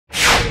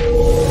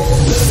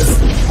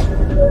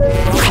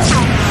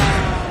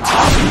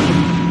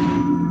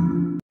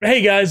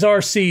Hey guys,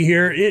 RC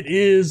here. It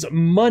is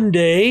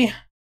Monday,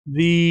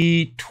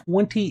 the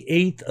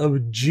 28th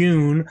of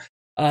June.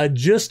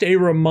 Just a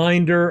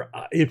reminder,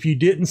 if you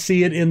didn't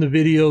see it in the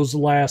videos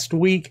last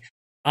week,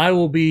 I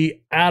will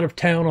be out of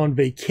town on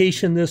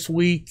vacation this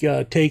week,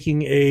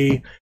 taking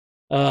a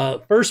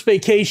first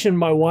vacation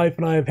my wife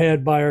and I have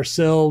had by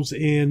ourselves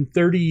in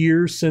 30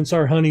 years since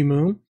our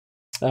honeymoon.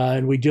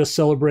 And we just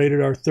celebrated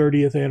our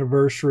 30th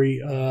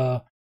anniversary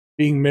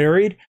being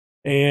married.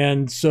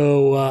 And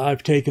so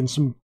I've taken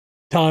some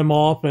time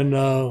off, and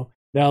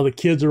now the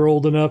kids are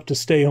old enough to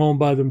stay home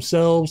by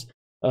themselves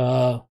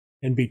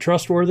and be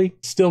trustworthy.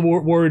 Still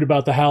worried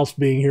about the house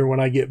being here when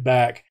I get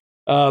back.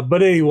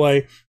 But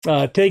anyway,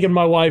 taking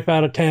my wife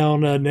out of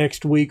town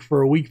next week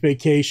for a week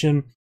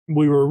vacation.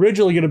 We were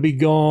originally going to be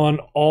gone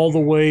all the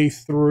way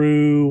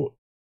through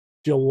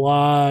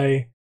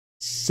July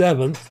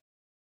 7th,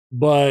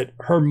 but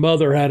her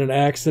mother had an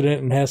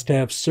accident and has to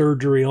have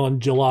surgery on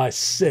July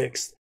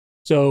 6th.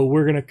 So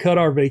we're going to cut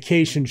our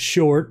vacation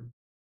short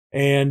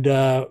and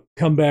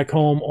come back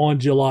home on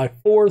July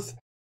 4th.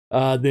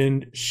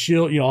 Then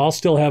I'll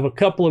still have a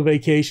couple of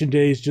vacation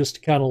days just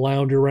to kind of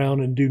lounge around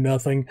and do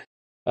nothing.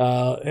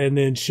 And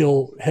then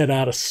she'll head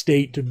out of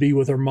state to be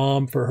with her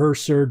mom for her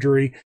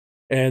surgery.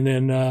 And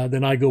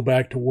then I go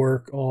back to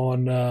work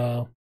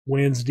on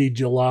Wednesday,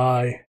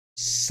 July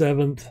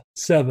 7th.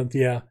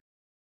 Yeah.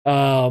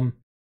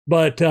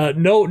 But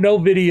no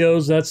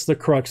videos. That's the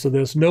crux of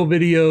this. No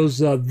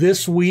videos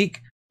this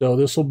week. So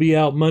this will be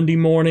out Monday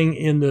morning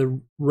in the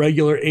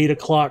regular 8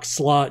 o'clock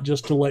slot,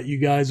 just to let you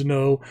guys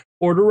know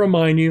or to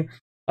remind you.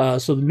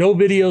 So no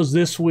videos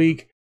this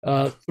week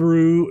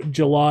through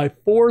July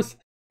 4th.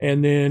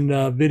 And then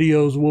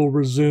videos will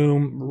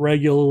resume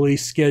regularly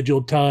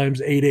scheduled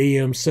times, 8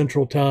 a.m.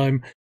 Central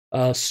Time,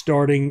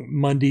 starting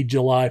Monday,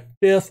 July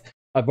 5th.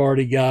 I've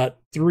already got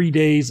 3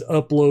 days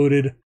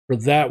uploaded for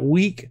that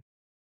week.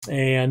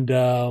 And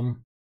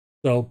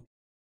so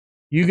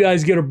you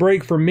guys get a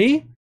break from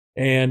me.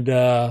 And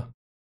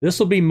this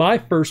will be my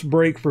first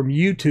break from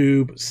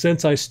YouTube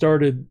since I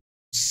started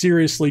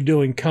seriously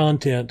doing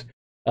content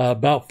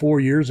about 4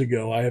 years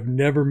ago. I have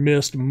never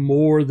missed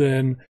more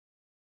than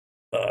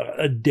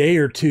a day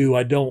or two,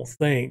 I don't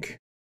think,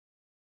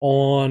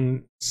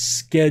 on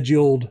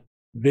scheduled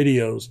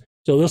videos.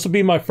 So this will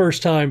be my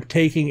first time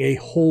taking a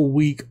whole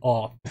week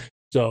off.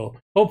 So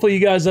hopefully you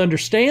guys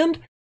understand.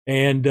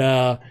 And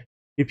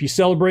if you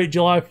celebrate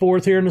July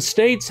 4th here in the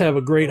States, have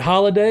a great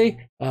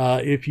holiday.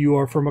 If you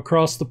are from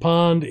across the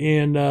pond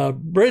in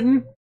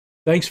Britain,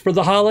 thanks for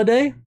the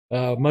holiday.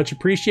 Much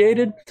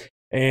appreciated.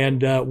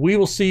 And we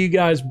will see you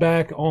guys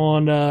back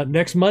on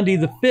next Monday,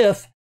 the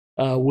 5th,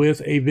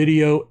 with a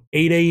video,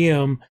 8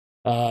 a.m.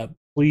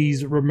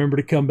 Please remember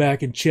to come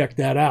back and check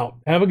that out.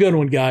 Have a good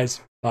one, guys.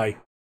 Bye.